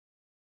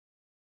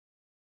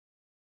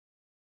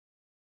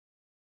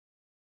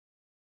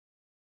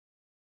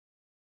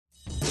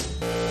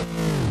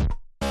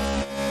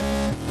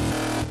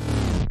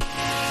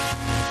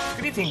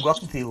evening.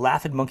 Welcome to the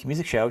Laughing Monkey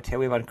Music Show. Today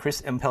we have on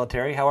Chris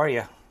Impellitteri. How are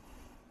you?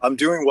 I'm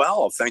doing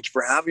well. Thank you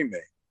for having me.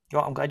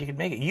 Well, I'm glad you could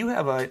make it. You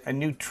have a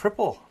new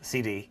triple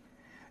CD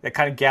that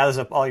kind of gathers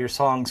up all your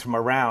songs from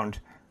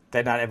around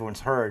that not everyone's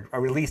heard, are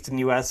released in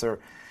the U.S. or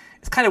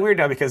it's kind of weird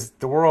now because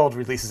the world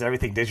releases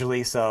everything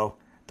digitally, so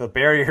the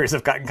barriers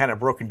have gotten kind of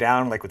broken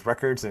down, like with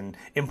records and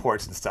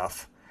imports and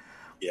stuff.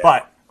 Yeah.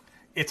 But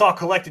it's all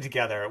collected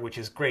together, which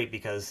is great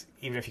because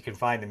even if you can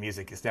find the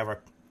music, it's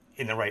never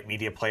in the right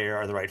media player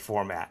or the right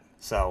format.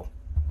 So,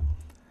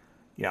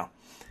 you know.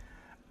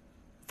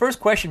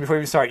 First question before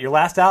we start. Your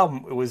last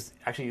album, it was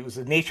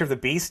The Nature of the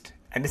Beast,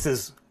 and this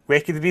is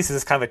Wake of the Beast. Is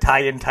this kind of a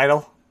tied-in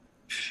title?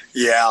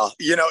 Yeah.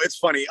 It's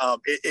funny.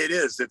 It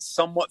is. It's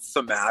somewhat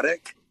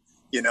thematic.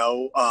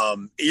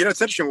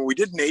 It's interesting. When we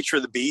did Nature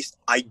of the Beast,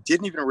 I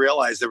didn't even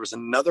realize there was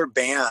another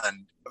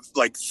band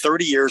like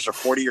 30 years or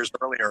 40 years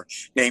earlier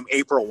named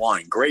April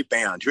Wine. Great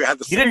band. Who had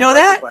the You didn't know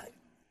that?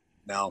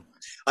 No.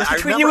 Just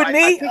between you and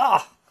me?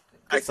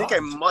 I think I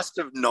must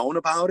have known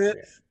about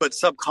it, but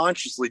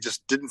subconsciously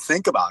just didn't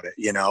think about it,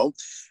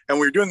 And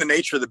we were doing The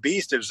Nature of the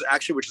Beast. It was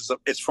actually,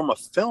 it's from a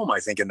film, I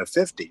think, in the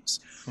 50s.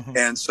 Mm-hmm.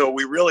 And so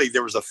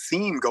there was a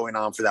theme going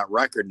on for that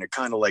record, and it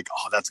kind of like,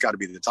 that's got to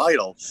be the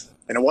title.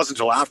 And it wasn't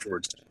until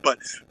afterwards. But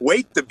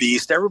Wake the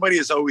Beast, everybody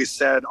has always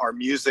said our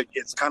music,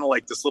 it's kind of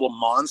like this little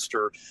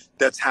monster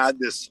that's had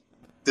this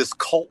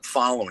cult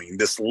following,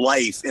 this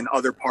life in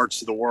other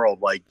parts of the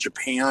world, like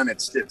Japan.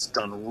 It's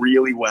done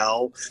really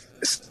well.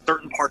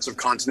 Certain parts of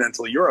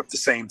continental Europe, the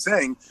same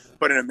thing.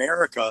 But in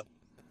America,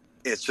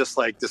 it's just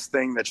like this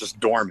thing that's just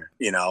dormant,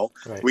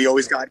 Right. We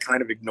always got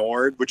kind of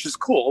ignored, which is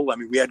cool. I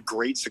mean, we had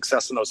great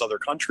success in those other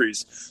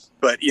countries,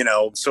 but,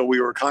 so we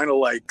were kind of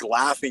like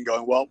laughing,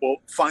 going, well, we'll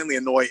finally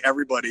annoy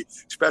everybody,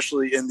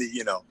 especially in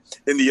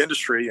the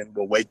industry, and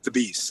we'll wake the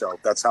beast. So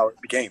that's how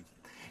it became.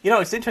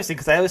 It's interesting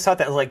because I always thought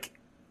that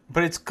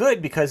but it's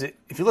good because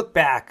if you look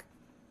back,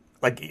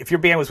 like if your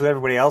band was with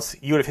everybody else,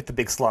 you would have hit the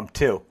big slump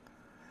too.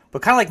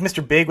 But kind of like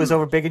Mr. Big was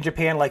over big in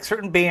Japan, like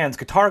certain bands,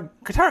 guitar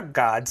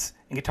gods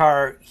and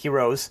guitar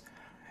heroes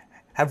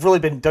have really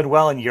been done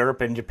well in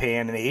Europe and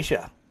Japan and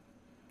Asia.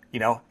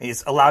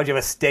 It's allowed you to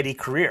have a steady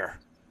career.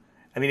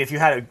 I mean, if you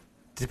had to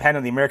depend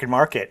on the American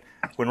market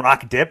when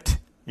rock dipped,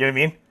 you know what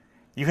I mean?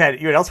 You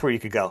had elsewhere you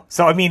could go.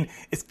 So I mean,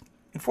 it's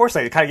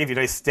unfortunately it kind of gave you a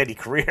nice steady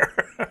career.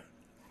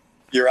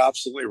 You're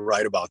absolutely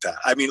right about that.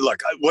 I mean,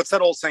 look, what's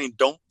that old saying?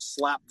 Don't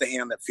slap the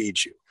hand that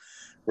feeds you.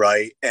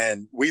 Right.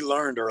 And we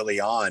learned early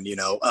on,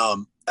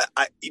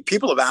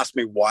 people have asked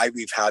me why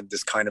we've had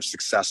this kind of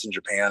success in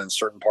Japan and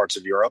certain parts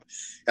of Europe.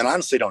 And I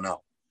honestly don't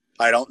know.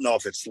 I don't know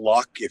if it's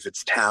luck, if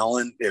it's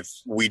talent, if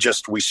we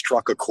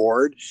struck a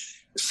chord.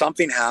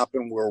 Something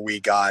happened where we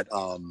got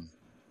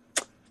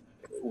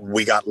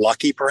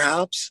lucky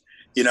perhaps,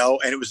 and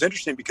it was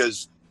interesting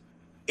because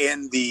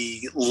in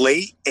the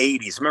late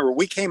 80s, remember,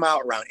 we came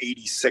out around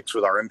 86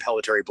 with our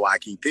Impellitteri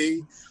Black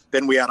EP.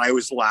 Then we had I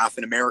Always Laugh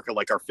in America,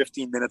 like our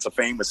 15 minutes of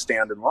fame was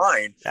Stand in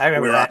Line. I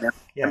remember that. On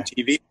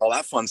MTV, all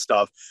that fun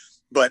stuff.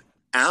 But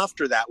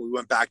after that, we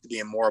went back to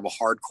being more of a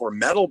hardcore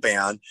metal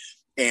band.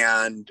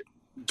 And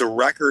the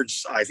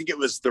records, I think it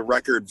was the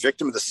record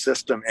Victim of the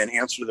System and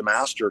Answer to the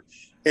Master,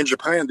 in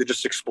Japan, they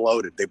just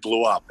exploded. They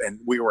blew up. And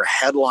we were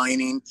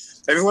headlining.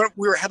 I mean,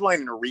 we were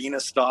headlining arena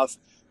stuff.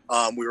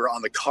 We were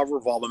on the cover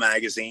of all the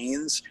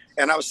magazines.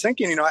 And I was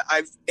thinking,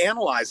 I've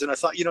analyzed it. And I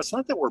thought, it's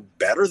not that we're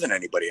better than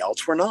anybody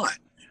else. We're not,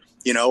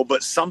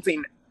 but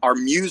our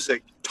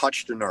music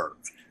touched a nerve.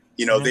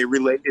 Mm-hmm. They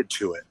related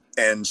to it.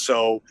 And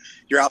so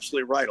you're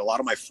absolutely right. A lot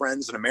of my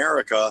friends in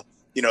America,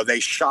 they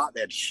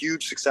had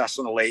huge success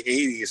in the late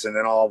 80s. And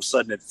then all of a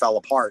sudden it fell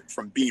apart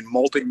from being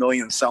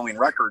multi-million selling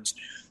records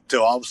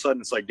to all of a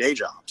sudden it's like day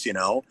jobs,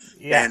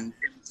 Yeah. And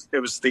it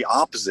was the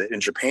opposite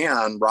in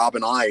Japan. Rob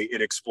and I, it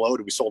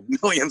exploded. We sold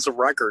millions of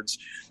records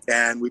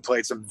and we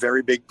played some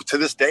very big, to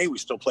this day, we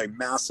still play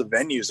massive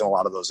venues in a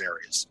lot of those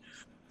areas.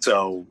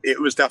 So it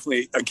was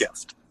definitely a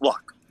gift,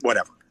 luck,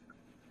 whatever.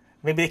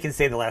 Maybe they can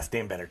say the last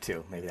name better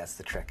too. Maybe that's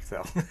the trick.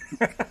 So,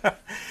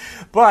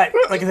 but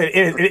like I said,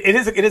 it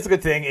is a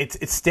good thing.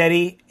 It's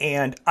steady,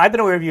 and I've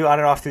been aware of you on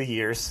and off through the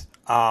years.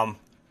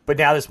 But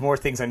now there's more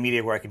things on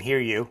media where I can hear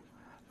you.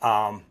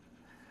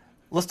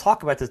 Let's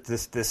talk about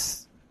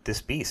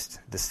this beast,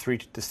 this three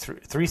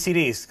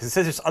CDs, because it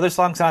says there's other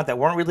songs on it that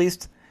weren't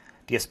released.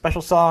 Do you have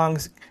special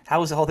songs? How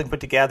was the whole thing put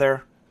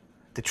together?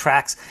 The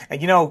tracks,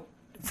 and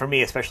for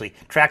me especially,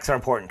 tracks are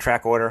important.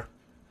 Track order,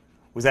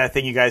 was that a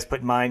thing you guys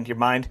put in your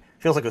mind?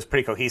 Feels like it was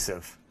pretty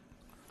cohesive.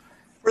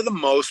 For the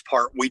most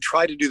part, we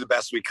try to do the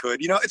best we could.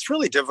 It's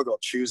really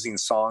difficult choosing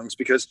songs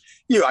because,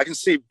 I can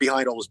see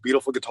behind all those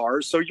beautiful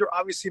guitars. So you're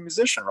obviously a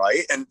musician,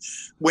 right? And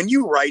when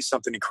you write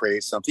something and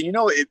create something,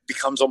 it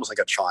becomes almost like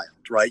a child,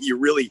 right? You're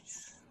really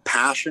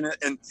passionate.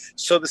 And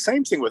so the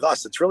same thing with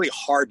us. It's really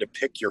hard to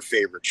pick your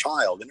favorite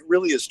child. And it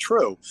really is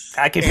true.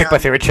 I can pick my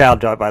favorite child,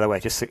 by the way,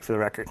 just for the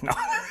record. No.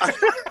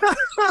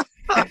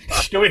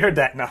 We heard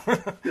that. No.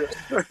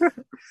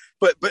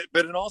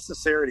 But in all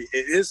sincerity,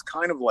 it is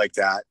kind of like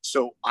that.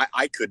 So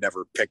I could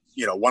never pick,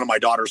 one of my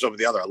daughters over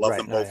the other. I love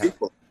them both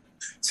equally.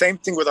 Same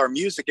thing with our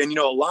music. And,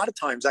 a lot of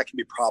times that can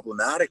be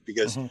problematic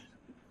because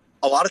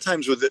a lot of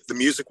times with the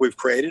music we've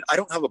created, I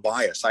don't have a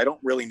bias. I don't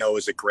really know,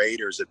 is it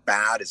great or is it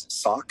bad? Does it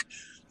suck?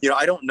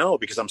 I don't know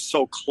because I'm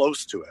so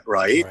close to it,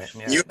 right?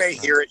 Yeah. You may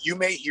hear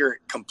it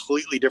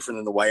completely different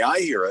than the way I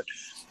hear it.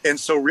 And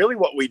so really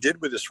what we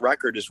did with this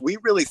record is we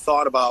really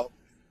thought about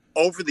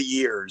over the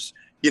years,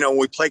 when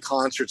we play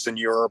concerts in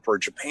Europe or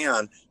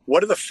Japan, what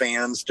do the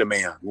fans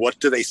demand? What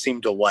do they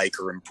seem to like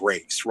or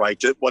embrace,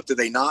 right? What do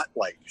they not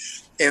like?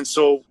 And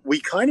so we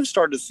kind of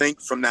started to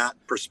think from that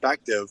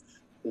perspective,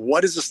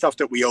 what is the stuff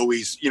that we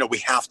always, we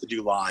have to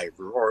do live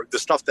or the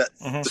stuff that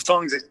the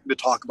songs that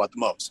talk about the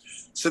most.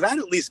 So that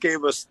at least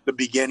gave us the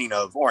beginning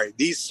of, all right,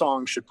 these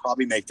songs should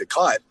probably make the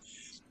cut.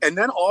 And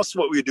then also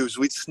what we would do is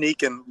we'd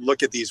sneak and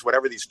look at these,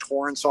 whatever these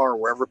torrents are,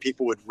 wherever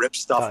people would rip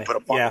stuff and put a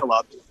bundle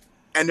up.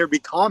 And there'd be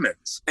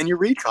comments, and you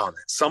read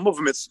comments. Some of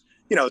them, it's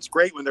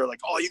great when they're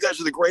like, "Oh, you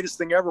guys are the greatest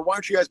thing ever. Why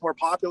aren't you guys more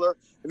popular?"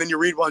 And then you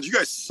read ones, "You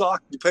guys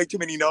suck. You play too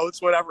many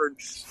notes, whatever." And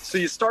so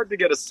you start to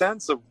get a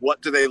sense of what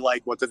do they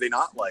like, what do they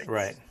not like.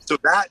 Right. So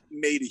that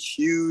made a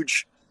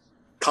huge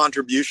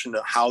contribution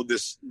to how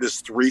this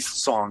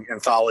 3-song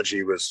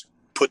anthology was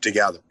put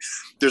together.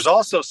 There's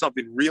also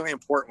something really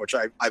important, which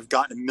I've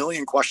gotten a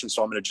million questions,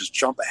 so I'm going to just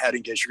jump ahead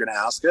in case you're going to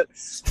ask it.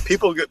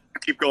 People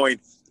keep going,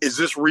 "Is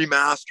this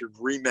remastered,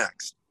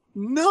 remixed?"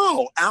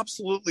 No,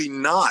 absolutely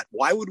not.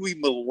 Why would we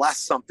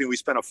molest something we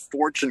spent a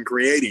fortune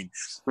creating?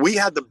 We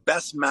had the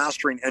best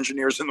mastering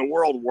engineers in the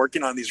world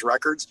working on these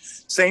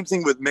records. Same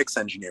thing with mix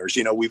engineers.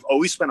 We've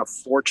always spent a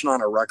fortune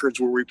on our records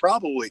where we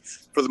probably,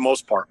 for the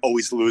most part,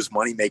 always lose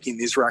money making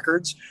these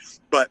records.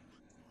 But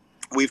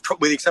with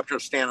the exception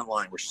of Stand in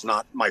Line, which is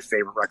not my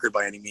favorite record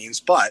by any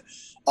means, but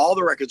all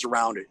the records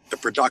around it, the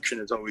production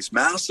is always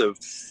massive.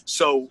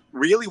 So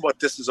really what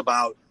this is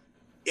about,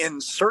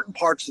 in certain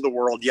parts of the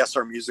world, yes,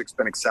 our music's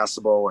been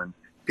accessible and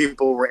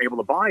people were able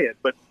to buy it.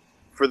 But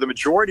for the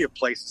majority of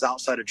places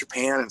outside of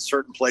Japan and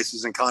certain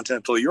places in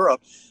continental Europe,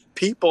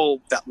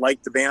 people that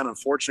like the band,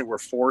 unfortunately, were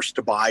forced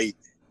to buy,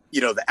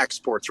 the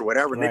exports or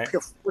whatever. And they pay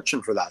a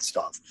fortune for that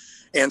stuff.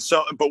 And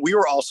so, but we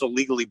were also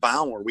legally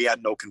bound where we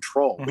had no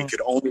control. We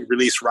could only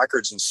release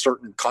records in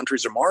certain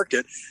countries or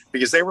market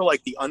because they were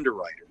like the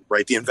underwriter,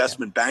 right? The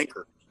investment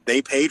banker. They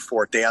paid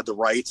for it. They had the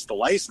rights, the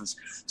license.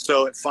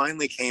 So it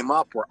finally came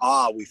up where,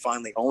 we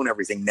finally own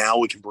everything. Now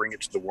we can bring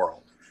it to the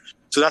world.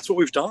 So that's what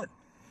we've done.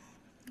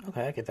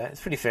 Okay, I get that. It's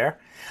pretty fair.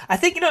 I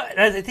think,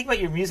 as I think about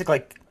your music,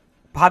 like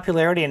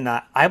popularity and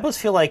not, I almost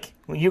feel like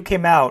when you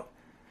came out,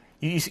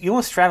 you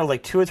almost straddled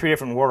like 2 or 3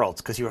 different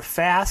worlds because you were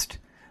fast,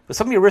 but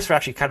some of your riffs were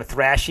actually kind of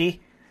thrashy,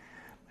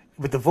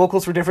 but the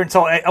vocals were different.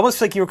 So I almost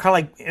feel like you were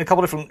kind of like in a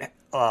couple different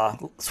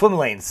swim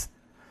lanes.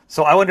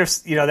 So I wonder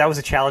if, that was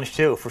a challenge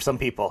too for some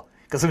people.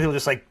 Because some people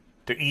just like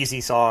they're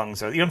easy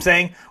songs, or you know what I'm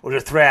saying, or they're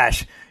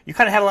thrash. You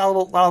kind of had a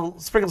lot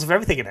of sprinkles of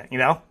everything in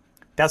it.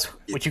 That's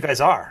what you guys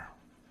are.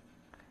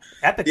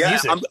 Epic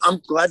music.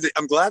 I'm glad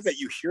that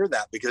you hear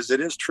that because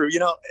it is true.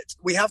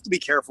 We have to be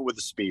careful with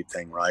the speed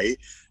thing, right?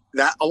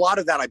 That a lot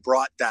of that I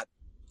brought that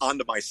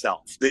onto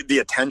myself, the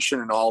attention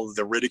and all of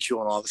the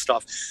ridicule and all the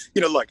stuff.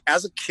 Look,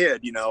 as a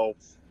kid,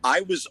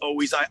 I was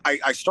always,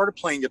 I started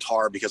playing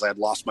guitar because I had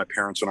lost my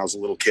parents when I was a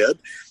little kid.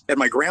 And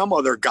my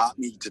grandmother got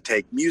me to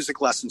take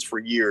music lessons for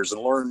years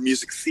and learn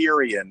music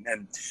theory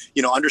and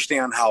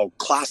understand how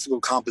classical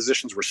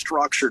compositions were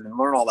structured and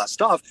learn all that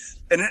stuff.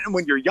 And then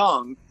when you're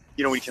young,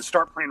 when you can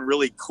start playing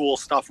really cool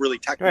stuff, really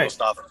technical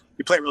stuff,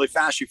 you play it really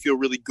fast, you feel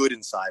really good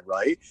inside,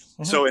 right?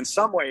 So in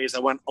some ways, I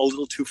went a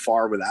little too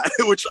far with that,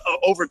 which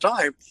over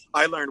time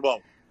I learned,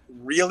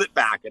 reel it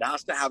back. It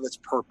has to have its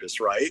purpose,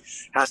 right?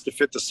 Has to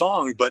fit the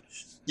song. But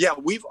yeah,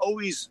 we've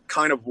always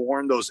kind of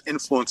worn those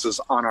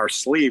influences on our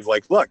sleeve.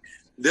 Like, look,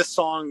 this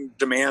song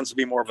demands to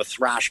be more of a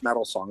thrash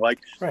metal song. Like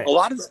a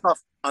lot of the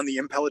stuff on the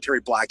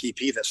Impellitteri Black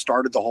EP that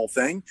started the whole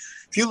thing,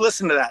 if you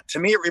listen to that, to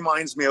me, it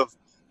reminds me of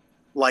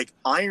like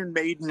Iron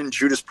Maiden and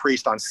Judas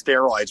Priest on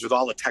steroids with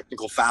all the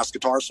technical fast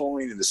guitar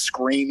soloing and the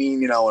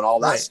screaming, and all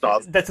that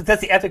stuff. That's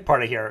the epic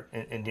part of here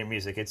in your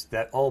music. It's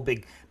that whole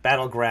big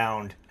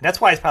battleground. And that's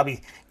why it's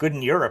probably good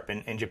in Europe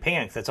and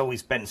Japan, because that's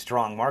always been a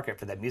strong market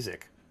for that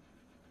music.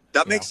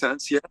 That makes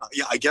sense. Yeah,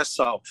 I guess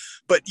so.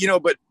 But,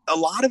 but a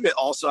lot of it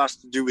also has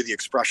to do with the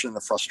expression and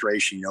the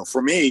frustration.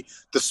 For me,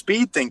 the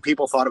speed thing,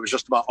 people thought it was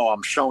just about,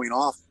 I'm showing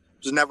off.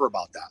 It was never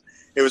about that.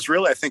 It was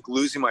really, I think,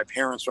 losing my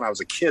parents when I was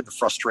a kid, the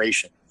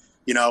frustration.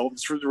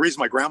 It's the reason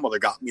my grandmother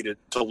got me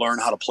to learn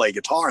how to play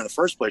guitar in the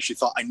first place. She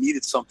thought I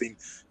needed something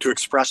to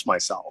express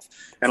myself.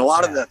 And a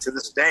lot of that to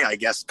this day, I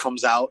guess,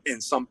 comes out in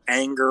some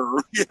anger,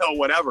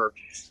 whatever.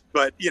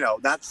 But,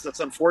 that's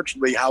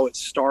unfortunately how it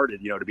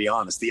started, to be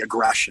honest, the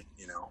aggression,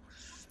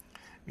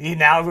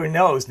 Now everyone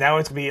knows. Now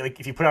it's going to be like,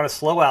 if you put out a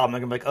slow album,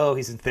 they're going to be like, oh,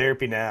 he's in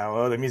therapy now.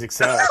 Oh, the music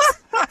sucks.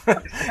 And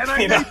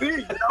I may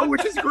be,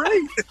 which is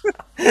great.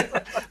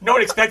 No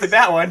one expected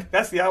that one.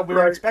 That's the album we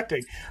were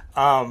expecting.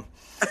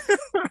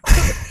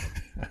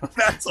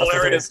 That's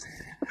hilarious.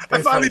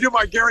 I finally do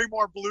my Gary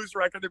Moore blues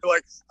record. They'd be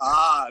like,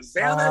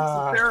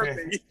 Xanax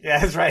therapy. Okay. Yeah,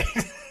 that's right.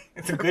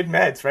 It's some good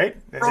meds, right?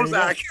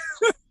 Prozac.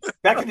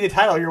 That could be the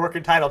title, your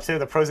working title too,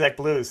 the Prozac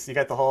Blues. You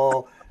got the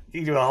whole,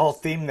 you do a whole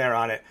theme there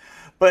on it.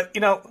 But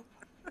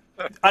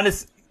on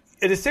this,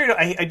 it is serious.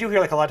 I do hear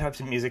like a lot of types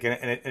of music, and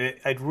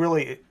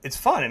it's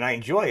fun and I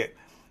enjoy it.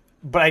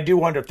 But I do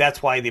wonder if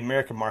that's why the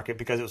American market,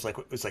 because it was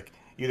like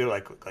either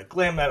like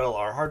glam metal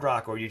or hard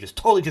rock, or you just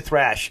totally to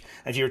thrash.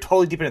 And if you're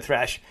totally deep into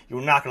thrash, you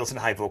were not going to listen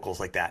to high vocals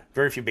like that.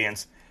 Very few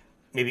bands,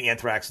 maybe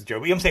Anthrax and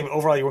Joe. But I'm saying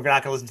overall, you were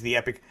not going to listen to the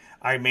epic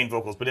Iron Maiden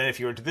vocals. But then if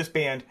you were into this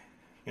band,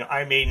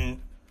 Iron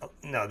Maiden,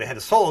 no, they had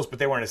the solos, but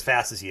they weren't as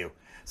fast as you.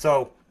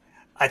 So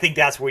I think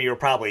that's where you were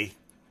probably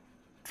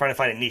trying to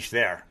find a niche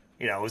there.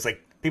 It was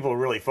like people were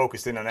really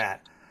focused in on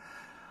that.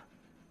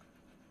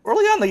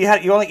 Early on, though, you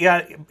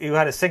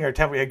had a singer.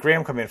 You had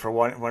Graham come in for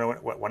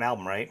one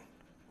album, right?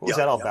 What was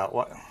that all about?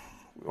 What?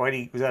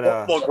 Was that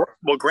a?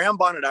 Well, Graham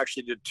Bonnet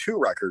actually did 2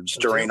 records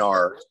during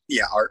our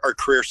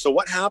career. So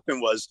what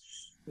happened was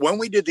when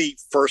we did the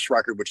first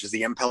record, which is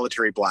the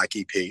Impellitteri Black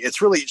EP, it's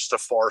really just a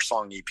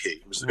 4-song EP.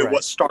 It was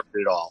what started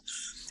it all.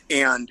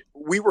 And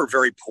we were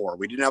very poor.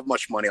 We didn't have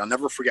much money. I'll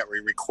never forget. We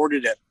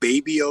recorded at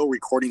Baby O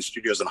Recording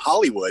Studios in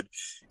Hollywood.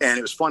 And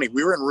it was funny.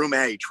 We were in room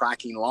A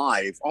tracking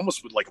live,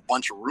 almost with like a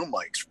bunch of room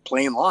mics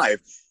playing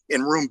live.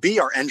 In room B,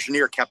 our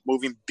engineer kept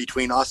moving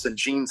between us, and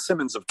Gene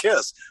Simmons of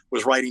Kiss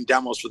was writing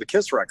demos for the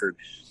Kiss record.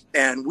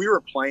 And we were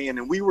playing,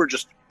 and we were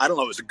just, I don't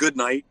know, it was a good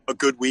night, a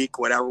good week,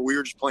 whatever. We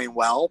were just playing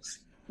well.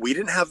 We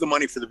didn't have the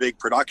money for the big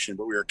production,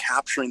 but we were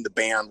capturing the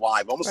band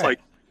live, almost like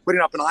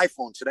putting up an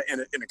iPhone today in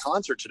a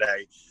concert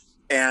today.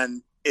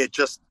 And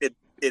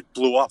it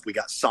blew up. We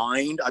got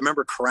signed. I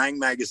remember Kerrang!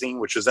 Magazine,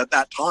 which was at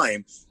that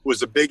time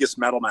was the biggest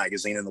metal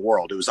magazine in the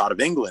world. It was out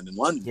of England and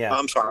London. Yeah.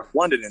 I'm sorry,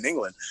 London and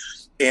England.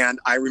 And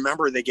I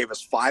remember they gave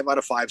us 5 out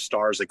of 5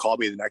 stars. They called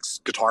me the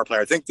next guitar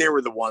player. I think they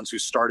were the ones who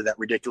started that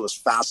ridiculous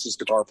fastest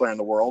guitar player in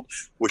the world,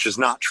 which is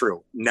not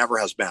true. Never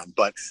has been.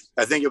 But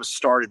I think it was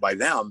started by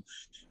them.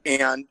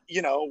 And,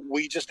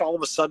 we just all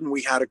of a sudden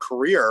we had a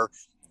career,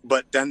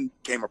 but then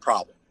came a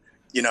problem.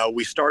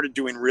 We started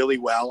doing really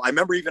well. I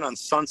remember even on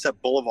Sunset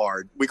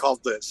Boulevard, we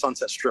called the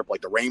Sunset Strip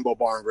like the Rainbow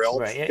Bar and Grill.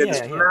 Right.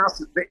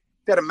 They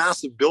had a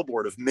massive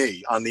billboard of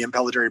me on the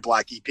Impellitteri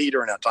Black EP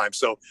during that time.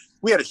 So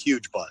we had a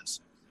huge buzz.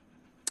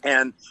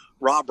 And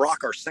Rob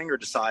Rock, our singer,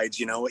 decides,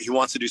 he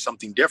wants to do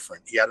something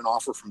different. He had an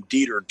offer from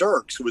Dieter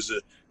Dierks, who was a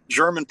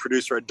German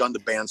producer, had done the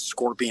band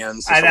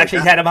Scorpions. I've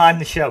actually had him on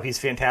the show. He's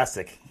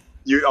fantastic.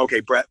 Okay,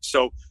 Brett.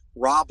 So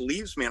Rob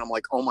leaves me, and I'm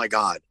like, oh my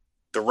God.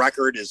 The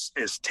record is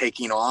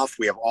taking off.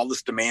 We have all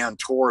this demand,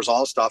 tours,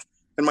 all this stuff.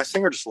 And my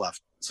singer just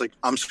left. It's like,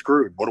 I'm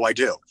screwed. What do I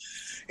do?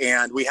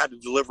 And we had to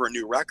deliver a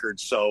new record.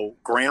 So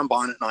Graham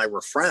Bonnet and I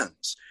were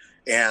friends.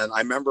 And I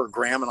remember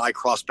Graham and I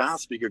crossed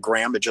paths because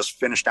Graham had just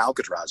finished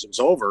Alcatraz. It was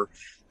over.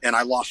 And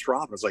I lost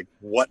Rob. I was like,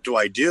 what do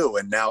I do?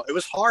 And now it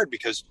was hard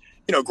because,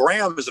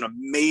 Graham is an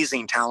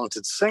amazing,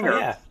 talented singer. Oh,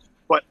 yeah.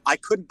 But I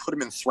couldn't put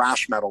him in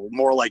thrash metal,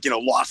 more like,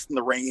 Lost in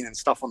the Rain and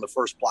stuff on the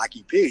first Black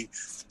EP.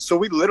 So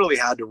we literally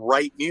had to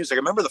write music. I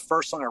remember the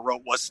first song I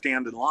wrote was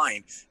Stand in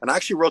Line, and I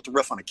actually wrote the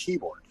riff on a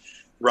keyboard,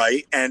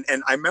 right? And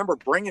I remember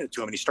bringing it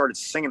to him, and he started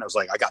singing. I was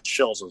like, I got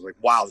chills. I was like,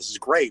 wow, this is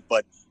great,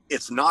 but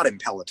it's not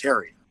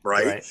Impellitteri,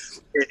 right?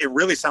 It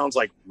really sounds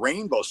like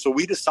Rainbow. So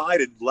we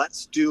decided,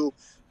 let's do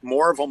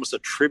more of almost a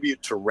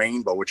tribute to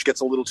Rainbow, which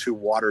gets a little too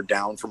watered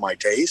down for my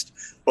taste.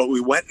 But we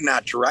went in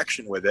that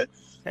direction with it.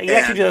 You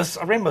actually do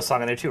a Rainbow song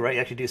in there too, right? You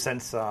actually do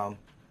Since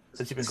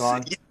You've Been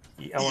Gone.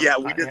 Yeah,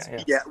 we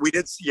did. Yeah, we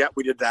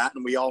did that,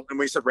 and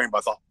we said Rainbow.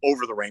 I thought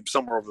over the rainbow,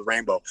 somewhere over the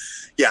rainbow.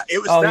 Yeah, it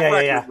was.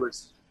 Record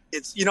was.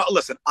 It's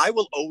listen. I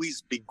will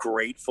always be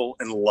grateful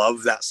and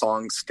love that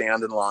song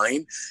 "Stand in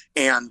Line,"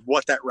 and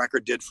what that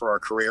record did for our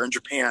career in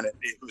Japan.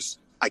 It was.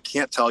 I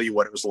can't tell you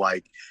what it was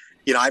like.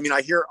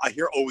 I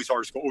hear always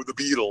artists go, "Oh, the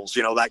Beatles,"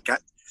 that guy.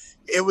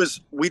 It was,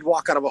 we'd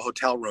walk out of a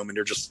hotel room and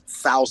there are just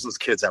thousands of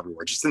kids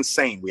everywhere. Just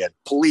insane. We had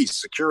police,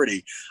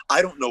 security.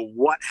 I don't know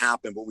what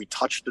happened, but we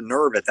touched a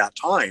nerve at that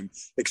time,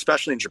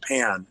 especially in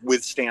Japan,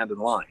 with Stand in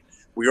Line.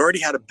 We already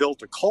had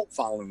built a cult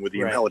following with the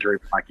Impellitteri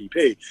Black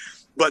EP,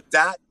 but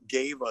that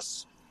gave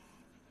us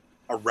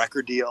a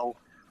record deal,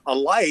 a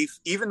life,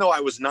 even though I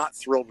was not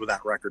thrilled with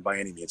that record by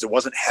any means. It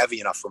wasn't heavy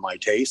enough for my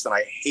taste, and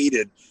I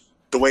hated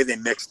the way they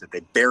mixed it. They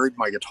buried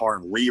my guitar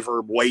in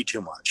reverb way too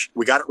much.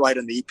 We got it right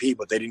on the EP,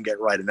 but they didn't get it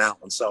right in that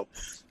one. So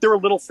there were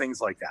little things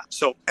like that.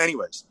 So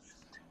anyways,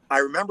 I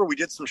remember we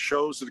did some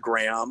shows with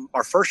Graham.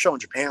 Our first show in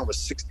Japan was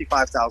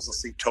 65,000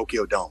 seat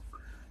Tokyo Dome.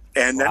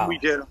 And then we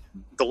did,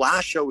 the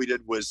last show we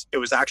did was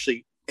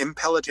actually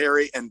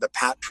Impellitteri and the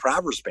Pat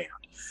Travers Band.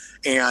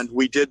 And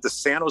we did the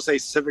San Jose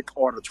Civic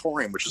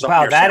Auditorium, which is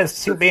wow, that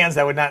is two bands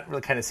that would not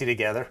really kind of see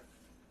together.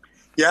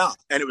 Yeah,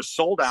 and it was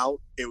sold out.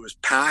 It was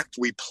packed.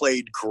 We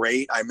played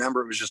great. I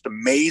remember it was just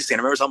amazing. I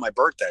remember it was on my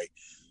birthday.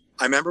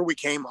 I remember we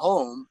came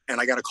home,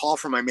 and I got a call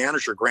from my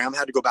manager. Graham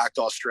had to go back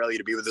to Australia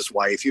to be with his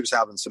wife. He was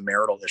having some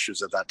marital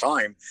issues at that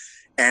time.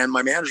 And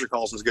my manager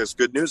calls and goes,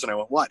 good news. And I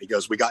went, what? He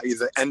goes, we got you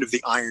the end of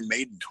the Iron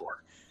Maiden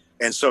tour.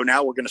 And so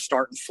now we're going to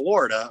start in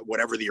Florida,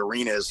 whatever the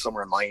arena is,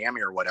 somewhere in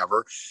Miami or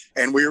whatever.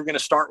 And we were going to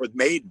start with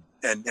Maiden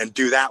and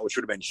do that, which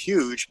would have been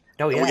huge.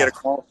 Oh, yeah. And we get a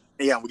call.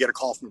 Yeah, we get a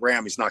call from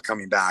Graham. He's not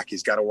coming back.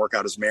 He's got to work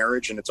out his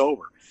marriage, and it's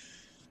over.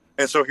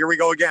 And so here we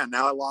go again.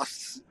 Now I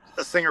lost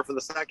a singer for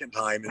the second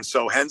time. And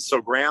so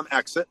Graham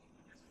exit.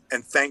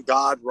 And thank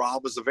God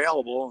Rob was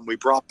available. And we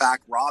brought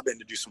back Rob in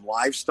to do some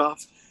live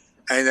stuff.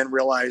 And then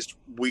realized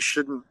we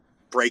shouldn't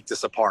break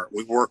this apart.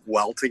 We work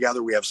well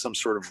together. We have some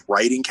sort of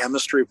writing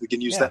chemistry, if we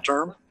can use that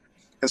term.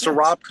 And so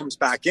Rob comes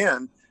back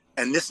in.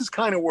 And this is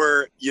kind of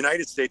where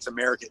United States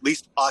America, at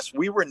least us,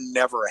 we were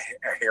never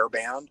a hair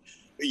band.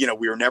 You know,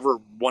 we were never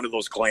one of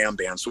those glam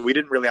bands. So we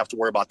didn't really have to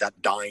worry about that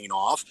dying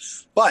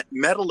off. But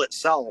metal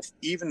itself,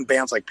 even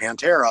bands like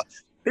Pantera,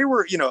 they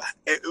were, you know,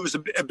 it was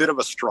a bit of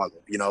a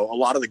struggle. You know, a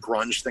lot of the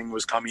grunge thing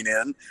was coming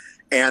in.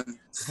 And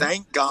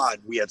thank God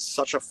we had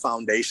such a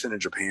foundation in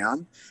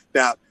Japan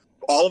that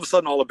all of a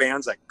sudden all the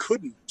bands that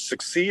couldn't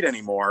succeed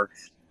anymore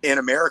in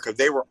America,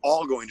 they were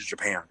all going to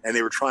Japan. And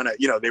they were trying to,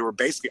 you know, they were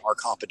basically our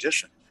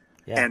competition.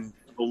 Yeah. And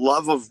the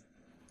love of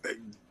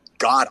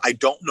God, I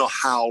don't know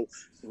how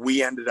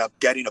we ended up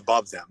getting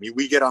above them. I mean,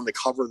 we get on the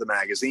cover of the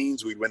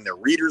magazines. We'd win their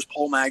readers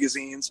poll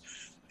magazines.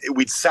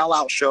 We'd sell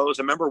out shows.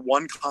 I remember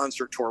one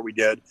concert tour we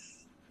did.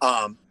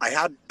 I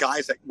had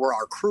guys that were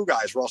our crew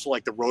guys, were also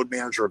like the road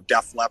manager of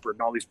Def Leppard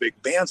and all these big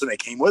bands, and they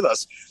came with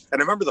us.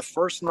 And I remember the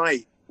first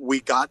night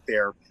we got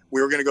there,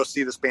 we were going to go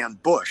see this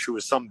band Bush, who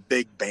was some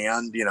big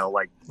band, you know,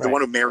 like the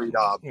one who married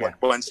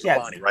Gwen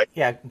Stefani, right?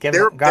 Yeah,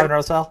 Gavin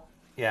Rossell.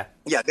 Yeah.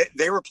 Yeah,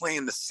 they were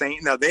playing the same.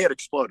 Now, they had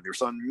exploded. They were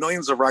selling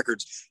millions of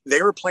records.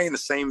 They were playing the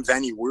same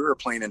venue we were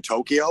playing in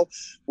Tokyo.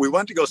 We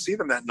went to go see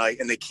them that night,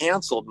 and they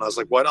canceled. And I was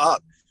like, what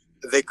up?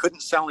 They couldn't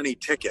sell any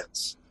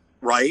tickets,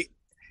 right?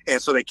 And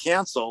so they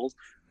canceled.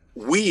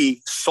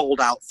 We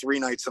sold out 3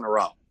 nights in a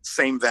row,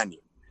 same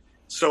venue.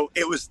 So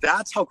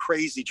that's how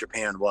crazy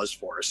Japan was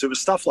for us. It was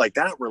stuff like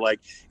that. We're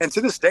like, and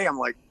to this day, I'm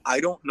like,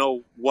 I don't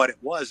know what it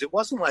was. It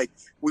wasn't like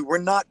we were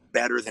not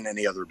better than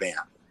any other band.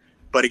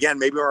 But again,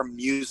 maybe our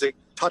music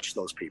touched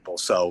those people.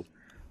 So,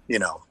 you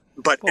know,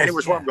 but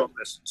anyways, where I'm going with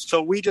this.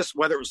 So we just,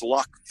 whether it was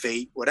luck,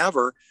 fate,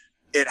 whatever,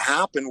 it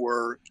happened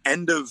where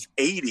end of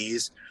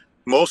 80s,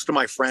 most of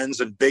my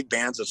friends and big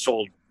bands that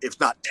sold, if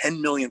not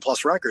 10 million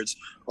plus records,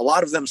 a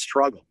lot of them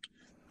struggled.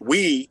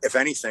 We, if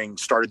anything,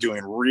 started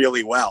doing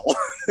really well,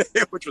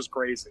 which was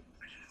crazy.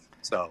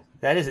 So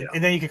that is,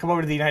 and then you could come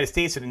over to the United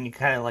States and then you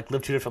kind of like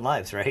live 2 different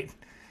lives, right?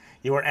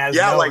 You weren't as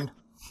known. Like,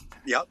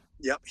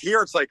 Yep.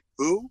 Here it's like,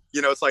 who?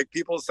 You know, it's like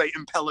people say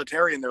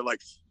impellitteri, they're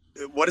like,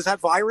 what is that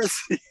virus?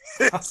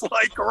 It's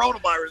like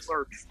coronavirus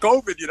or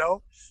COVID, you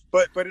know?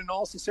 But in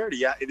all sincerity,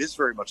 yeah, it is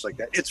very much like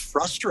that. It's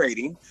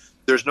frustrating.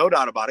 There's no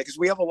doubt about it, because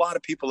we have a lot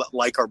of people that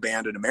like our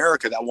band in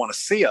America that want to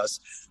see us,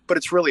 but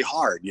it's really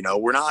hard. You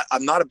know,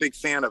 I'm not a big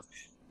fan of,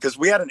 because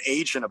we had an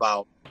agent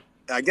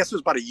I guess it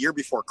was about a year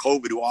before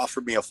COVID, who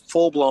offered me a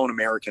full-blown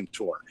American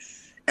tour.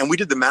 And we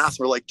did the math.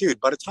 We're like, dude,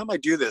 by the time I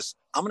do this,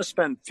 I'm going to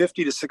spend $50,000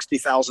 to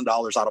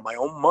 $60,000 out of my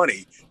own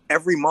money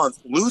every month,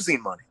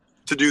 losing money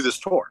to do this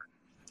tour.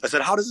 I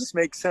said, how does this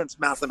make sense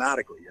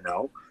mathematically, you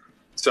know?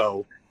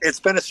 So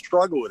it's been a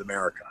struggle with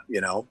America, you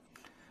know?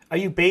 Are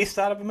you based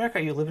out of America?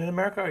 Are you living in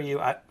America? Are you?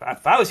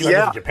 If I was you, I'd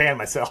live in Japan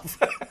myself.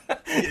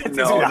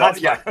 No,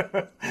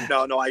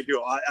 I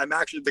do. I'm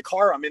actually, the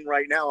car I'm in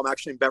right now, I'm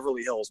actually in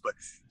Beverly Hills. But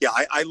yeah,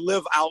 I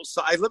live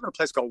outside. I live in a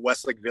place called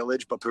Westlake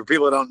Village. But for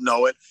people that don't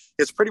know it,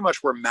 it's pretty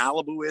much where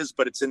Malibu is,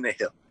 but it's in the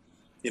hill.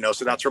 You know,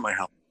 so that's where my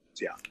house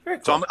is. Yeah. Very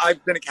cool. So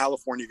I've been a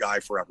California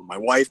guy forever. My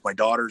wife, my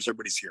daughters,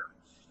 everybody's here.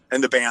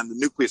 And the band, the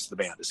nucleus of the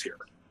band is here.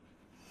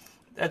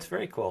 That's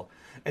very cool.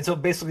 And so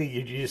basically,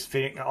 you just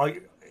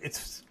figuring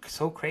it's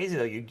so crazy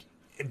though. You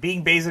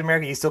being based in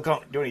America, you still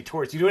don't do any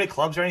tours. Do you do any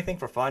clubs or anything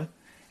for fun?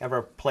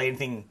 Ever play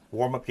anything,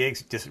 warm up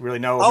gigs? Just really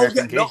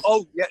American gigs?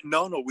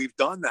 No, we've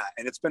done that,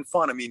 and it's been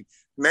fun. I mean,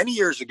 many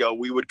years ago,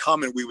 we would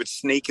come and we would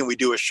sneak and we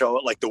do a show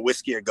at like the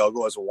Whiskey a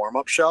Go-Go as a warm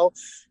up show.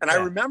 And I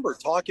remember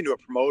talking to a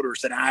promoter who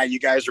said, you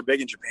guys are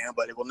big in Japan,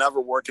 but it will never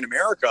work in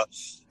America.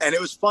 And it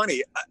was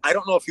funny. I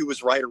don't know if he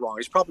was right or wrong.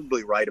 He's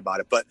probably right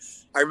about it. But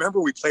I remember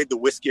we played the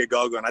Whiskey a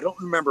Go-Go, and I don't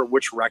remember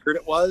which record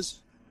it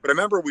was. But I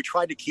remember we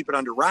tried to keep it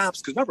under wraps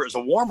because remember, it was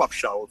a warm-up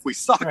show. If we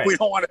suck, we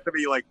don't want it to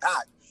be like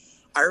that.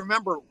 I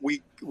remember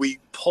we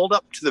pulled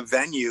up to the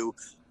venue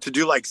to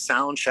do like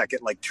sound check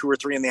at like 2 or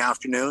 3 in the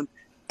afternoon,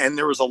 and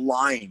there was a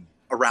line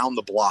around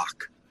the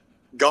block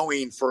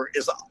going for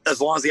as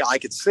long as the eye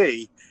could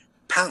see,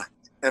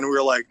 packed. And we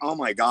were like, oh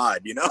my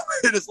God, you know,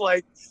 it is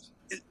like,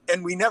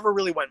 and we never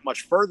really went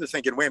much further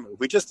thinking, wait a minute,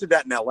 we just did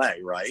that in LA,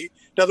 right?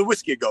 Now the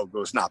Whiskey a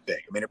Go-Go is not big.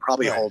 I mean, it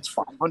probably holds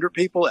 500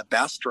 people at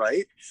best,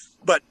 right?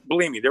 But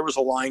believe me, there was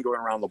a line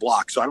going around the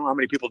block. So I don't know how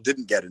many people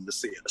didn't get in to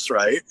see us,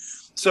 right?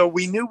 So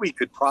we knew we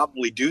could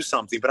probably do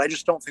something, but I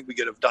just don't think we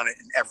could have done it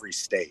in every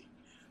state.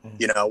 Mm-hmm.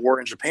 You know, we're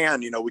in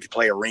Japan, you know, we could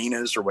play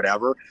arenas or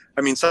whatever.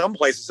 I mean, some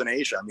places in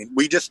Asia, I mean,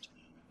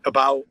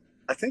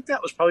 I think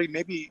that was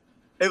probably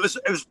it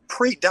was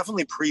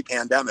definitely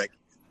pre-pandemic.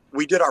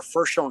 We did our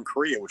first show in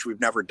Korea, which we've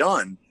never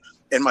done.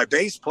 And my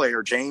bass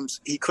player, James,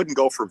 he couldn't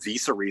go for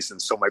visa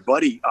reasons. So my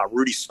buddy,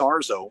 Rudy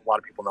Starzo, a lot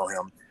of people know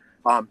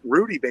him.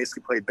 Rudy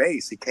basically played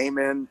bass. He came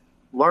in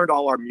learned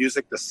all our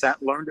music. The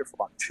set, learned it for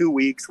about 2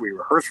 weeks. We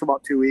rehearsed for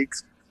about 2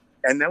 weeks.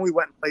 And then we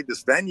went and played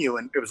this venue,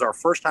 and it was our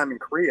first time in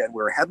Korea, and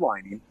we were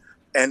headlining.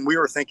 And we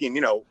were thinking,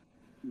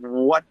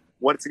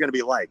 what's it going to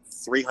be like?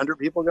 300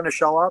 people going to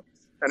show up?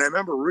 And I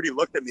remember Rudy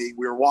looked at me.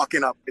 We were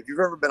walking up. If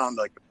you've ever been on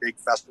like the big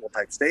festival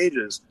type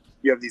stages,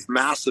 you have these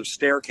massive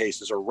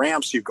staircases or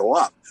ramps you go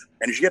up.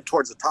 And as you get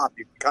towards the top,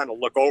 you can kind of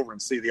look over and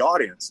see the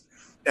audience.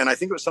 And I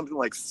think it was something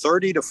like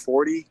 30 to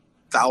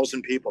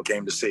 40,000 people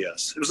came to see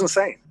us. It was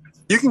insane.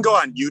 You can go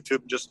on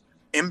YouTube, just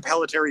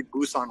Impellitteri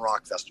Busan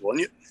Rock Festival.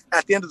 And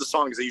at the end of the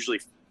songs, they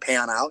usually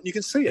pan out and you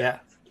can see it. Yeah.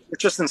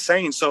 It's just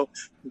insane. So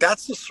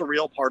that's the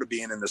surreal part of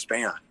being in this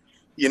band.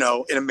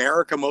 In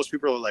America, most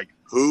people are like,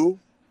 who?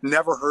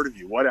 Never heard of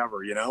you,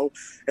 whatever,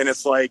 And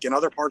it's like in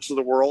other parts of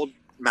the world,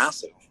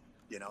 massive,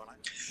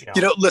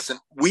 Listen,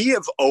 we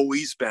have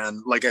always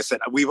been, like I said,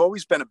 we've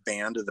always been a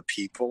band of the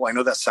people. I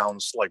know that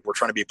sounds like we're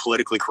trying to be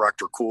politically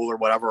correct or cool or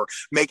whatever,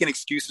 making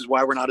excuses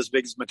why we're not as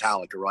big as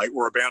Metallica, right?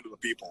 We're a band of the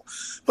people.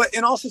 But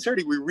in all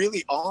sincerity, we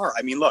really are.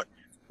 I mean, look,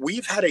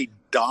 we've had a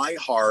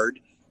diehard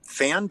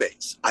fan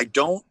base. I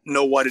don't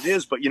know what it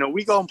is, but,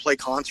 we go and play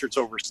concerts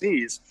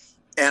overseas.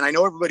 And I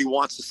know everybody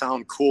wants to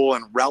sound cool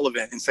and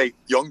relevant and say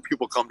young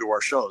people come to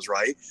our shows,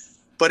 right?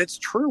 But it's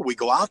true. We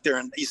go out there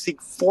and you see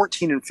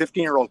 14 and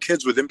 15-year-old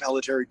kids with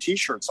Impellitteri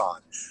T-shirts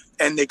on.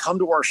 And they come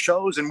to our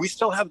shows, and we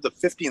still have the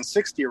 50 and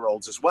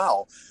 60-year-olds as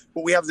well.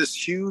 But we have this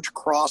huge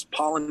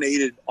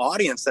cross-pollinated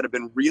audience that have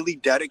been really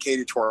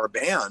dedicated to our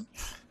band.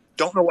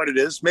 Don't know what it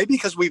is. Maybe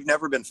because we've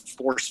never been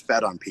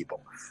force-fed on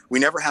people. We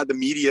never had the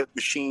media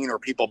machine or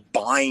people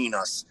buying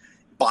us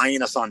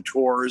on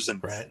tours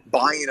and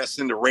buying us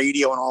into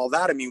radio and all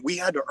that. I mean, we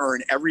had to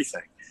earn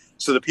everything.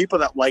 So the people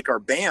that like our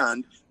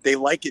band, they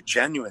like it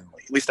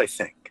genuinely. At least I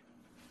think.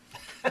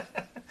 Well,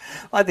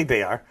 I think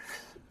they are.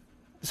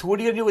 So what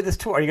are you going to do with this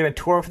tour? Are you going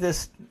to tour for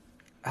this?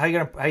 How are you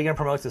going to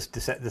promote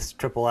this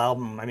triple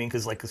album? I mean,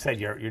 because like I said,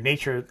 your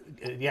Nature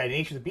of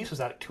the Beast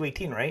was out at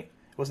 2018, right?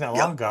 It wasn't that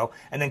long ago.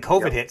 And then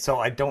COVID hit, so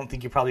I don't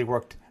think you probably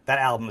worked that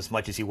album as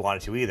much as you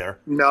wanted to either.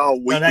 No.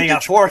 Now you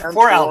got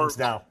four albums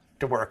now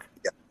to work.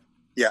 Yeah.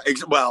 Yeah.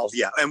 Well,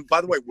 yeah. And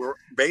by the way, we're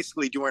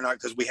basically doing that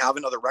because we have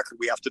another record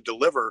we have to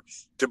deliver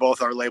to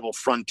both our label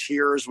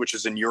Frontiers, which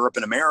is in Europe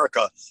and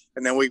America.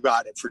 And then we've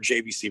got it for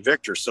JVC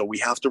Victor. So we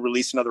have to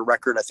release another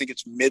record. I think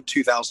it's mid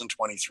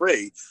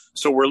 2023.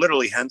 So we're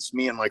literally, hence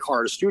me and my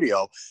car at a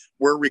studio,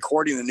 we're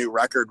recording the new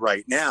record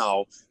right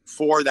now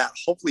for that,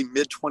 hopefully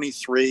mid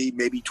 23,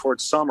 maybe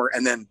towards summer,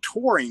 and then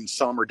touring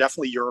summer,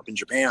 definitely Europe and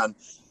Japan.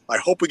 I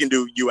hope we can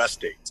do US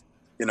dates,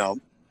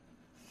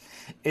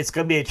 It's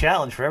going to be a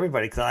challenge for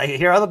everybody because I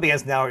hear other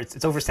bands now. It's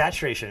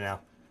oversaturation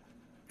now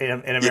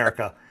in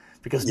America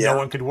because no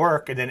one could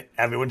work, and then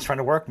everyone's trying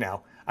to work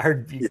now. I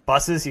heard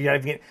buses. You got to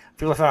get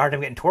people have a hard time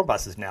getting tour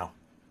buses now.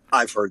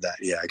 I've heard that.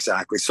 Yeah,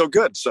 exactly. So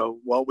good. So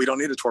we don't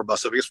need a tour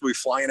bus. I guess we'll be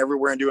flying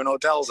everywhere and doing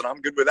hotels, and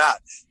I'm good with that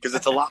because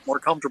it's a lot more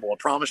comfortable. I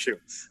promise you.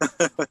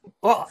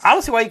 Well, I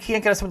don't see why you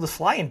can't get some of those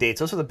flying dates.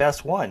 Those are the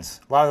best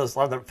ones. A lot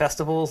of the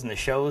festivals and the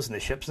shows and the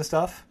ships and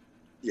stuff.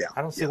 Yeah.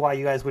 I don't see why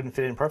you guys wouldn't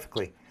fit in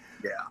perfectly.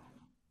 Yeah.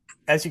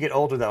 As you get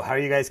older, though, how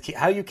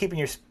are you keeping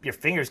your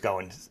fingers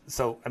going?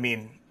 So, I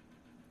mean,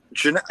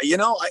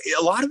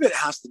 a lot of it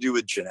has to do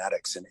with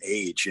genetics and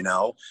age.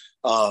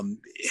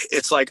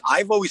 It's like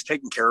I've always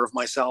taken care of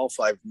myself.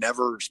 I've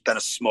never been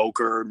a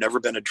smoker, never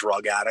been a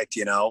drug addict.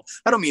 I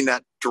don't mean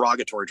that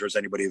derogatory towards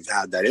anybody who's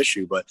had that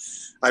issue, but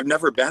I've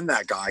never been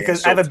that guy.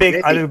 Because I have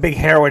a big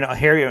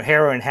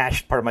heroin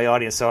hash part of my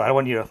audience, so I don't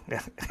want you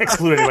to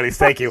exclude anybody.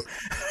 Thank you.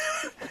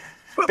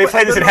 They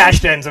play this in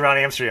hash dens around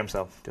Amsterdam,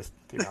 so just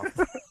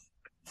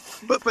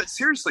But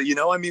seriously,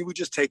 we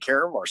just take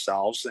care of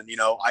ourselves, and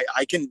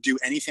I can do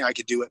anything I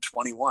could do at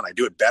 21. I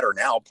do it better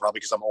now, probably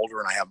because I'm older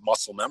and I have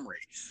muscle memory.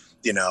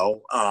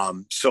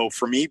 So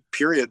for me,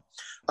 period,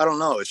 I don't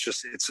know. It's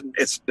just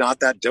it's not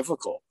that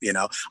difficult.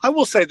 I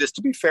will say this,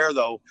 to be fair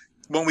though,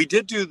 when we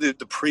did do the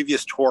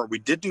previous tour, we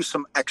did do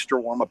some extra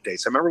warm-up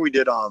dates. I remember we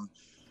did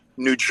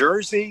New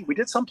Jersey, we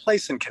did some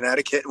place in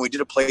Connecticut, and we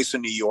did a place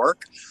in New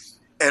York.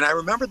 And I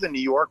remember the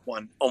New York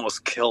one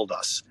almost killed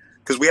us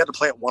because we had to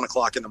play at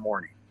 1:00 in the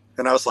morning.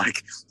 And I was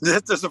like,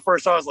 this is the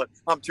first time I was like,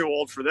 I'm too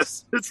old for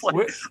this. It's like,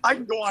 I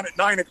can go on at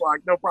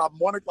 9:00, no problem.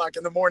 1:00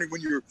 in the morning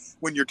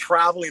when you're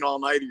traveling all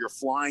night or you're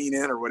flying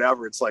in or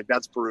whatever. It's like,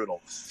 that's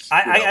brutal.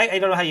 I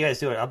don't know how you guys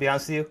do it. I'll be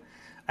honest with you.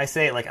 I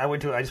say, like, I just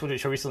went to a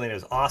show recently and it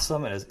was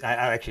awesome. And I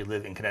actually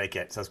live in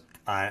Connecticut. So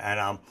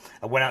I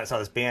went out and saw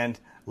this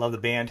band, love the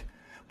band,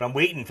 but I'm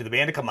waiting for the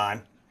band to come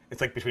on. It's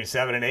like between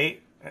 7 and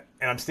 8.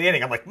 And I'm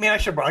standing. I'm like, man, I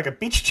should have brought like a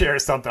beach chair or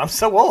something. I'm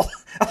so old.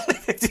 I'm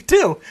like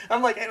 52.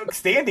 I'm like, I don't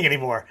standing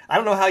anymore. I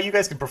don't know how you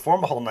guys can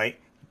perform a whole night,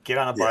 get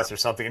on a bus or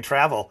something and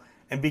travel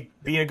and be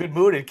in a good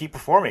mood and keep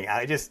performing.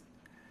 It's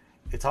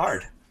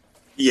hard.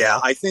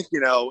 Yeah, I think,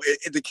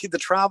 the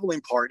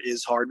traveling part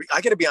is hard. I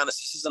got to be honest.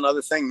 This is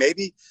another thing.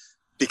 Maybe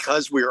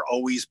because we're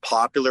always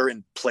popular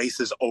in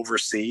places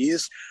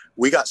overseas,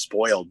 we got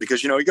spoiled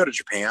because, you go to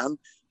Japan.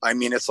 I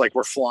mean, it's like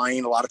we're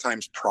flying a lot of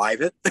times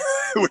private,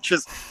 which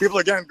is people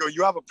again go,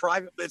 you have a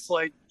private. It's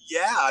like,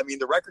 yeah, I mean,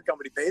 the record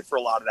company paid for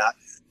a lot of that.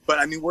 But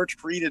I mean, we're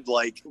treated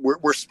like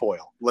we're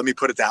spoiled. Let me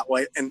put it that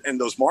way. In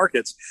those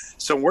markets,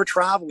 so when we're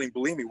traveling,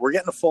 believe me, we're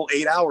getting a full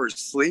 8 hours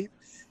sleep.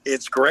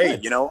 It's great.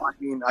 Good. You know, I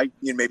mean,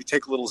 maybe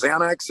take a little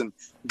Xanax and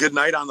good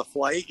night on the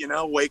flight. You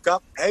know, wake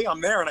up, hey, I'm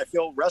there, and I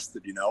feel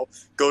rested. You know,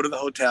 go to the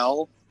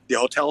hotel. The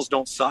hotels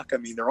don't suck. I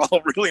mean, they're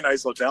all really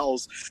nice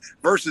hotels.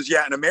 Versus,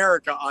 yeah, in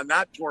America on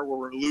that tour where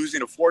we're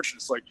losing a fortune,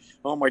 it's like,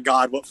 oh my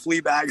God, what flea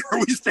bag are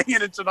we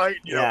staying in tonight?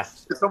 You know,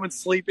 if someone's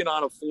sleeping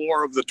on a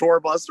floor of the tour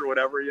bus or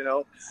whatever, you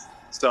know.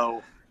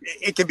 So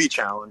it can be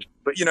challenging,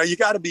 but you know, you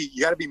gotta be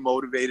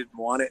motivated and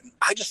want it. And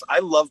I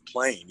love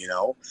playing, you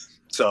know?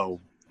 So,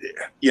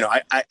 you know,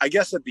 I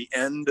guess at the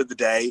end of the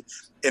day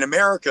in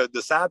America,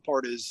 the sad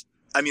part is,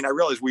 I mean, I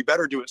realize we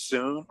better do it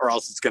soon or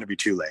else it's going to be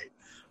too late.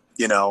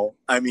 You know,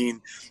 I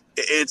mean,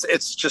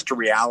 it's just a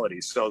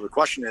reality. So the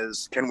question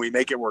is, can we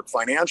make it work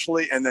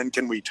financially? And then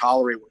can we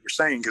tolerate what you're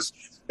saying? Because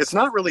it's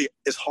not really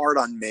as hard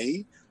on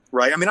me,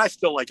 right? I mean, I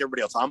still like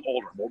everybody else. I'm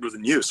older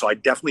than you. So I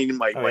definitely need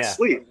my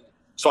sleep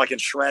so I can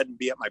shred and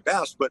be at my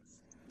best. But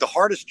the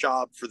hardest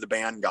job for the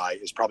band guy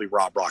is probably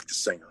Rob Rock, the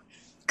singer,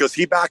 because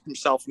he backed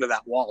himself into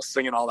that wall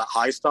singing all that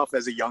high stuff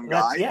as a young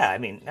guy. Yeah, I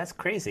mean, that's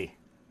crazy.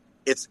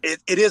 It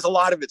is a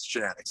lot of it's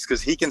genetics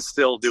because he can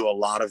still do a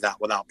lot of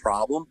that without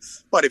problem.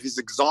 But if he's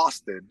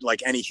exhausted,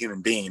 like any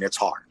human being, it's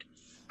hard.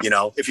 You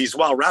know, if he's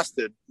well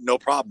rested, no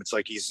problem. It's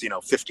like he's,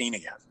 15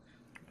 again.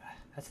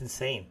 That's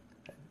insane.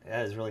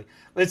 That is really,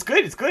 but it's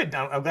good. It's good.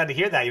 I'm glad to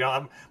hear that. You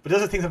know, but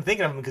those are things I'm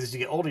thinking of because as you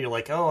get older, you're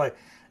like, oh,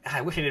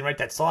 I wish I didn't write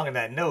that song in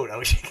that note. I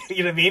wish,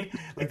 you know what I mean?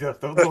 Like the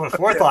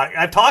forethought.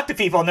 I've talked to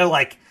people and they're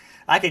like,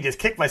 I could just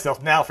kick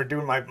myself now for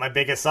doing my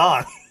biggest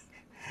song.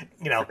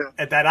 You know,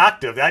 at that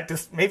octave,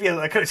 maybe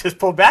I could have just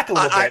pulled back a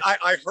little bit.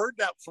 I heard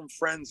that from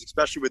friends,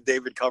 especially with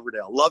David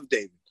Coverdale. Love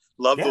David,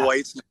 love the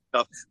Whites and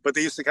stuff. But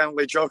they used to kind of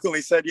like jokingly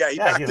said, he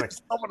backed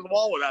himself into the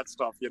wall with that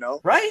stuff, you know?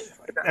 Right?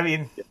 I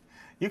mean,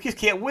 you just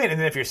can't win. And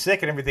then if you're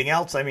sick and everything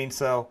else, I mean,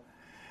 so.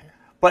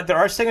 But there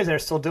are singers that are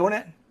still doing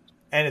it,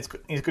 and it's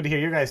good to hear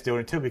you guys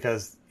doing it too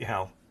because you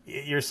know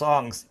your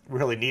songs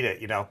really need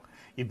it. You know,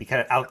 you'd be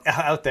kind of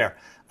out there.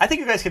 I think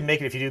you guys can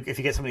make it if you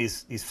get some of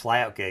these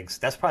fly out gigs.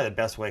 That's probably the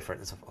best way for it.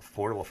 It's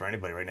affordable for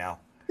anybody right now.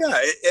 Yeah,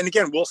 and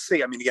again, we'll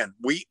see. I mean, again,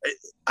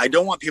 I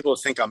don't want people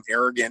to think I'm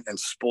arrogant and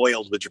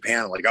spoiled with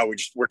Japan. Like, oh,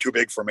 we're too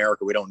big for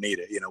America. We don't need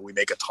it. You know, we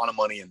make a ton of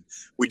money and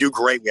we do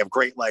great. We have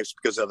great lives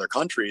because of other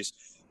countries.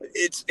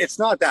 It's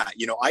not that.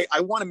 You know,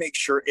 I want to make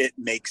sure it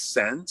makes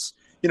sense.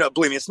 You know,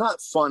 believe me, it's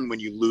not fun when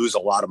you lose a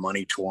lot of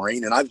money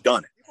touring, and I've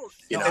done it.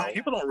 You know,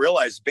 people don't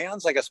realize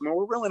bands like us, I mean,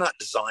 we're really not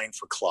designed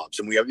for clubs.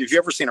 And if you've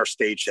ever seen our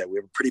stage set, we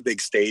have a pretty big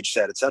stage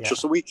set, et cetera. Yeah.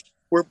 So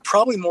we're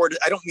probably more,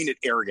 I don't mean it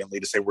arrogantly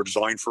to say we're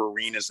designed for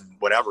arenas and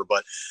whatever,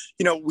 but,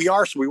 you know, we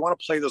are. So we want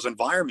to play those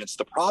environments.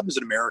 The problem is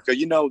in America,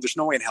 you know, there's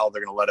no way in hell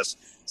they're going to let us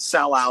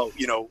sell out,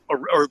 you know,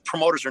 or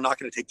promoters are not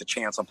going to take the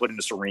chance on putting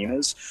us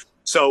arenas.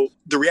 So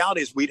the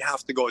reality is we'd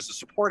have to go as a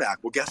support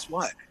act. Well, guess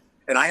what?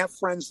 And I have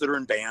friends that are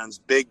in bands,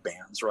 big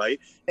bands, right?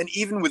 And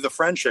even with the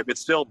friendship,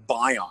 it's still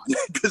buy-on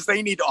because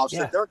they need to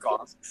offset their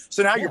costs.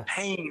 So now you're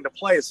paying to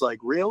play. It's like,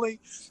 really?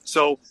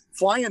 So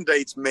fly-in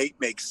dates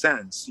make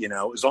sense, you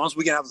know, as long as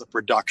we can have the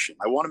production.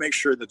 I want to make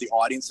sure that the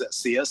audience that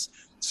see us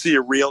see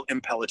a real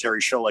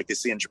impellitory show like they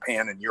see in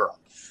Japan and Europe,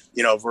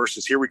 you know,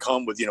 versus here we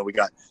come with, you know, we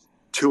got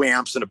 2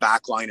 amps and a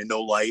backline and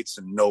no lights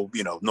and no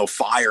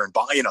fire and,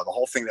 you know, the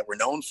whole thing that we're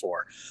known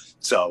for.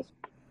 So...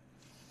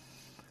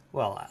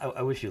 Well,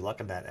 I wish you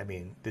luck on that. I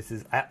mean, this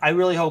is. I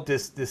really hope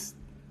this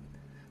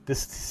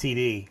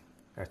CD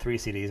or 3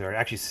 CDs are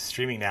actually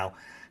streaming now.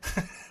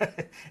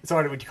 It's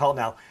hard what you call it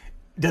now.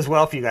 Does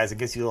well for you guys. It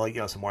gives you like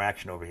some more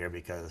action over here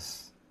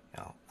because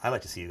I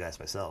like to see you guys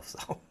myself.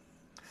 So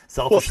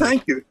selfishly. Well,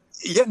 thank you.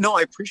 Yeah, no,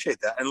 I appreciate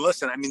that. And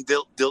listen, I mean,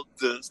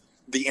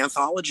 the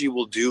anthology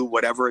will do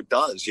whatever it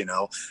does. You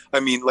know,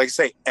 I mean, like I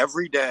say,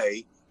 every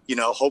day. You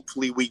know,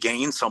 hopefully we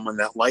gain someone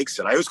that likes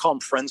it. I always call them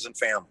friends and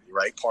family,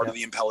 right? Part of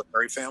the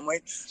Impellitteri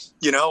family,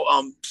 you know?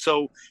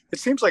 So it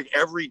seems like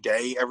every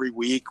day, every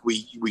week,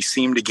 we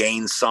seem to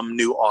gain some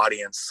new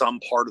audience, some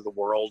part of the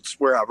world,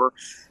 wherever.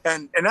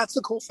 And that's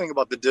the cool thing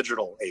about the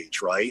digital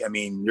age, right? I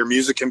mean, your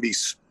music can be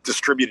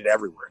distributed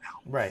everywhere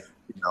now. Right.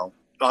 You know,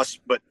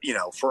 but, you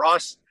know, for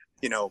us,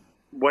 you know,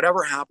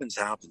 whatever happens.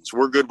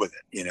 We're good with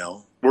it, you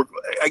know?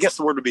 I guess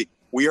the word would be,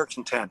 we are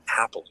content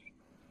happily.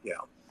 Yeah.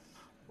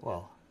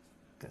 Well,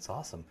 that's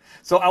awesome.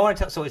 So I want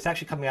to tell. So it's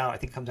actually coming out. I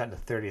think it comes out on the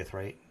 30th,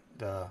 right?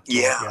 We're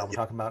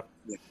talking about.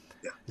 Yeah.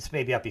 This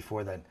may be out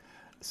before then.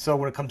 So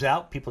when it comes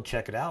out, people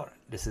check it out.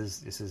 This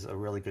is a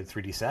really good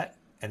 3D set,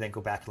 and then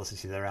go back and listen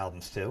to their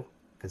albums too,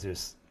 because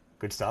there's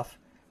good stuff.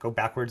 Go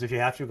backwards if you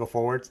have to. Go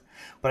forwards.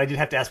 But I did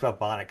have to ask about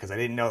Bonnet because I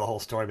didn't know the whole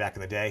story back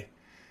in the day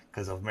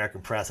because of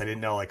American Press. I didn't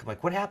know I'm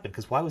like what happened?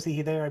 Because why was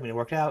he there? I mean, it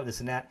worked out.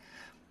 This and that.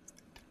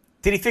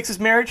 Did he fix his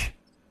marriage?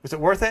 Was it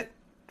worth it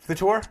for the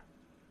tour?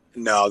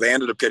 No, they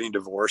ended up getting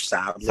divorced,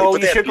 sadly. So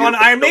you should go on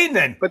Iron Maiden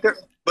then. But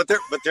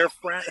they're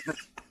friends.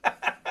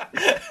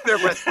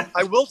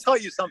 I will tell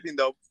you something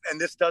though, and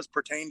this does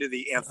pertain to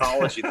the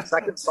anthology. The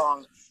second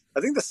song I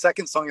think the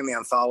second song in the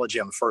anthology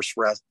on the first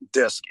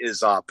disc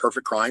is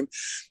Perfect Crime.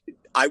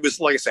 I was,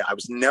 like I say, I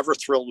was never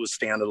thrilled with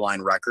Stand in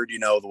Line record. You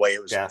know, the way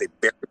it was, they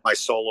buried my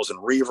solos in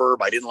reverb.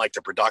 I didn't like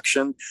the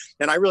production,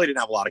 and I really didn't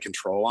have a lot of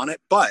control on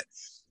it. But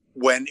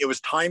when it was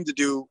time to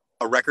do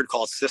a record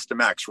called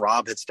System X,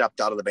 Rob had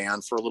stepped out of the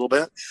band for a little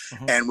bit,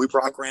 and we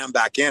brought Graham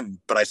back in.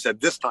 But I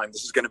said, this time,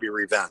 this is going to be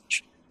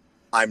revenge.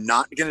 I'm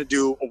not going to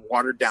do a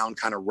watered down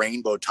kind of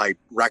rainbow type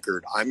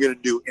record. I'm going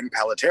to do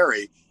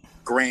Impellitteri.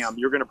 Graham,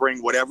 you're going to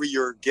bring whatever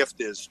your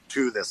gift is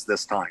to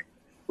this time,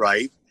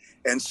 right?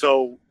 And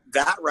so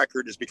that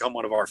record has become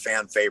one of our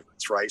fan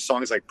favorites, right?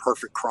 Songs like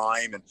Perfect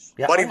Crime, and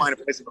buddy of mine,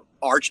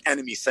 Arch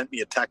Enemy, sent me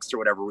a text or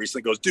whatever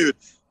recently, goes, dude,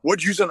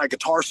 what'd you use on that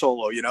guitar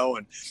solo, you know?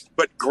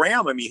 But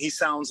Graham, I mean, he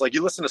sounds like,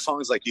 you listen to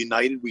songs like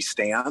United We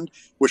Stand,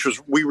 which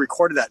was, we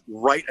recorded that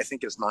right, I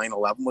think, as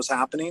 9/11 was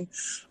happening.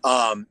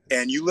 And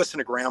you listen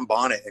to Graham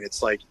Bonnet, and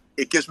it's like,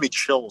 it gives me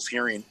chills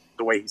hearing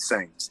the way he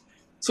sings.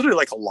 It's literally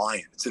like a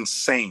lion. It's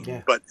insane.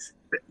 Yeah. But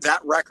that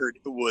record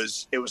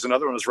was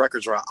another one of those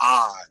records where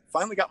I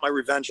finally got my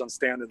revenge on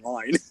Stand in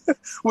Line,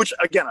 which,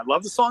 again, I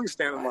love the song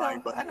Stand in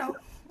Line. But I know.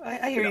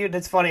 I hear you.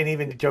 That's funny. And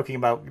even joking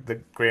about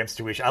the Graham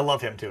situation, I love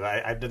him too.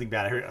 I have nothing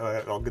bad. I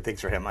heard all good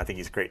things for him. I think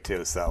he's great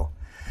too. So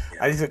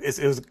I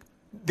think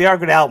they are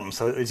good albums.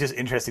 So it's just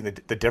interesting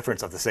the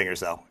difference of the singers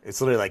though.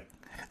 It's literally like,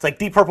 it's like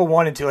Deep Purple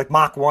 1 and 2, like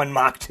Mach 1,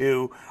 Mach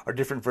 2 are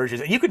different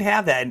versions. And you can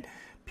have that, and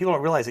people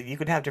don't realize that you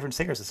can have different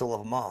singers and still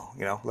love them all,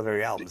 you know, love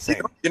every album the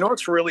same. You know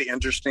what's really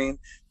interesting?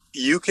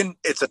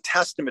 It's a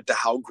testament to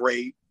how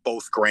great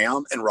both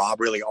Graham and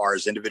Rob really are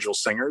as individual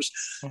singers.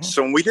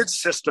 So when we did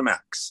System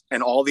X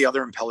and all the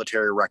other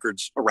Impellitteri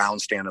records around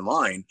Stand in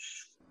Line,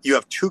 you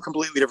have two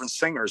completely different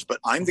singers, but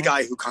I'm the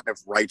guy who kind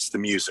of writes the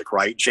music,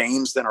 right?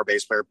 James, then our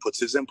bass player, puts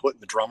his input in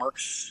the drummer,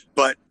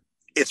 but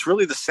it's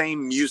really the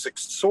same music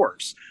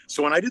source.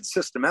 So when I did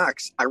System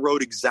X, I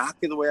wrote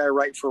exactly the way I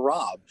write for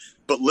Rob,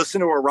 but listen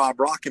to a Rob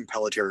Rock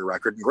Impellitteri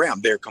record and Graham,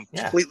 they're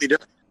completely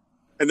different.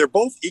 And they're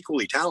both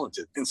equally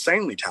talented,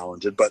 insanely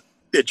talented, but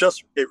it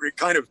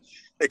kind of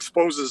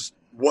exposes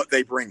what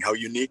they bring, how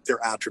unique their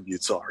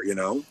attributes are, you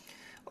know?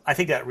 I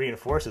think that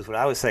reinforces what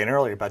I was saying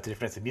earlier about the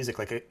difference in music.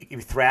 Like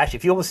thrash,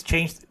 if you almost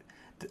changed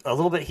a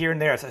little bit here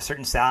and there, a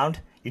certain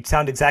sound, you'd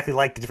sound exactly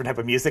like the different type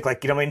of music.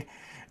 Like, you know what I mean?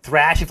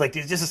 Thrash, if like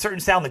there's just a certain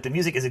sound, like the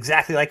music is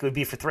exactly like it would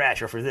be for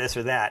thrash or for this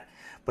or that,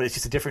 but it's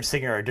just a different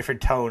singer or a different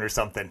tone or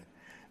something.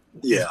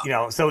 Yeah. You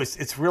know, so it's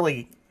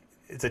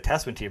a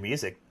testament to your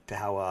music, to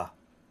how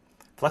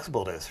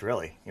flexible it is,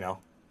 really, you know?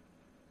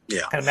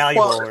 Yeah. Kind of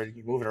malleable, or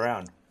you move it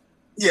around.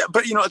 Yeah,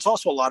 but, you know, it's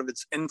also a lot of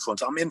its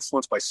influence. I'm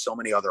influenced by so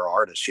many other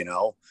artists, you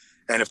know?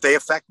 And if they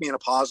affect me in a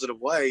positive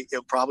way,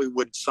 it probably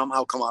would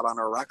somehow come out on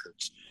our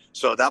records.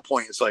 So at that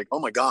point, it's like, oh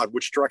my God,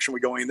 which direction are we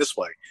going this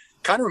way?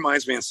 Kind of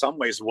reminds me in some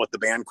ways of what the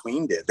band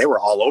Queen did. They were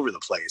all over the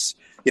place.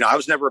 You know, I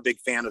was never a big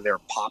fan of their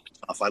pop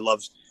stuff. I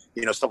loved,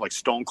 you know, stuff like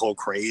Stone Cold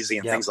Crazy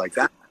and things like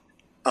that.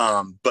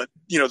 But,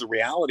 you know, the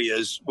reality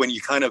is when you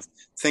kind of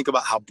think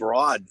about how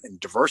broad and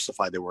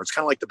diversified they were, it's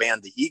kind of like the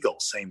band The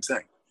Eagles, same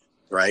thing,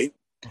 right?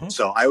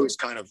 So I always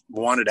kind of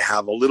wanted to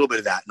have a little bit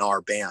of that in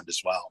our band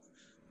as well.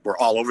 We're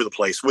all over the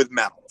place with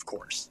metal, of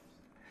course.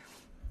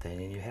 There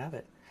you have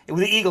it.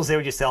 With the Eagles, they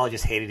were all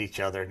just hated each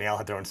other, and they all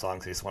had their own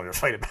songs. They just wanted to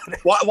fight about it.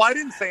 Why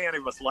didn't say any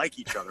of us like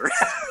each other?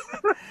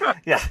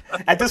 Yeah.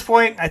 At this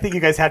point, I think you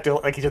guys have to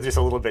like each other just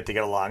a little bit to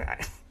get along.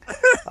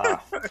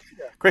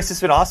 Chris, it's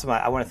been awesome.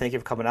 I want to thank you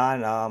for coming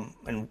on,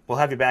 and we'll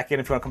have you back in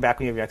if you want to come back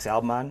when you have your next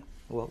album on.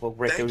 We'll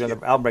break down the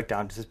album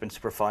breakdown. This has been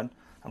super fun.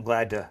 I'm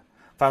glad to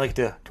finally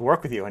get to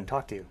work with you and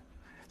talk to you.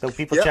 So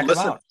people check them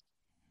out.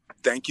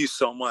 Thank you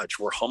so much.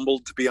 We're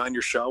humbled to be on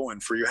your show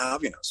and for you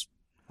having us.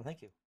 Well,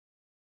 thank you.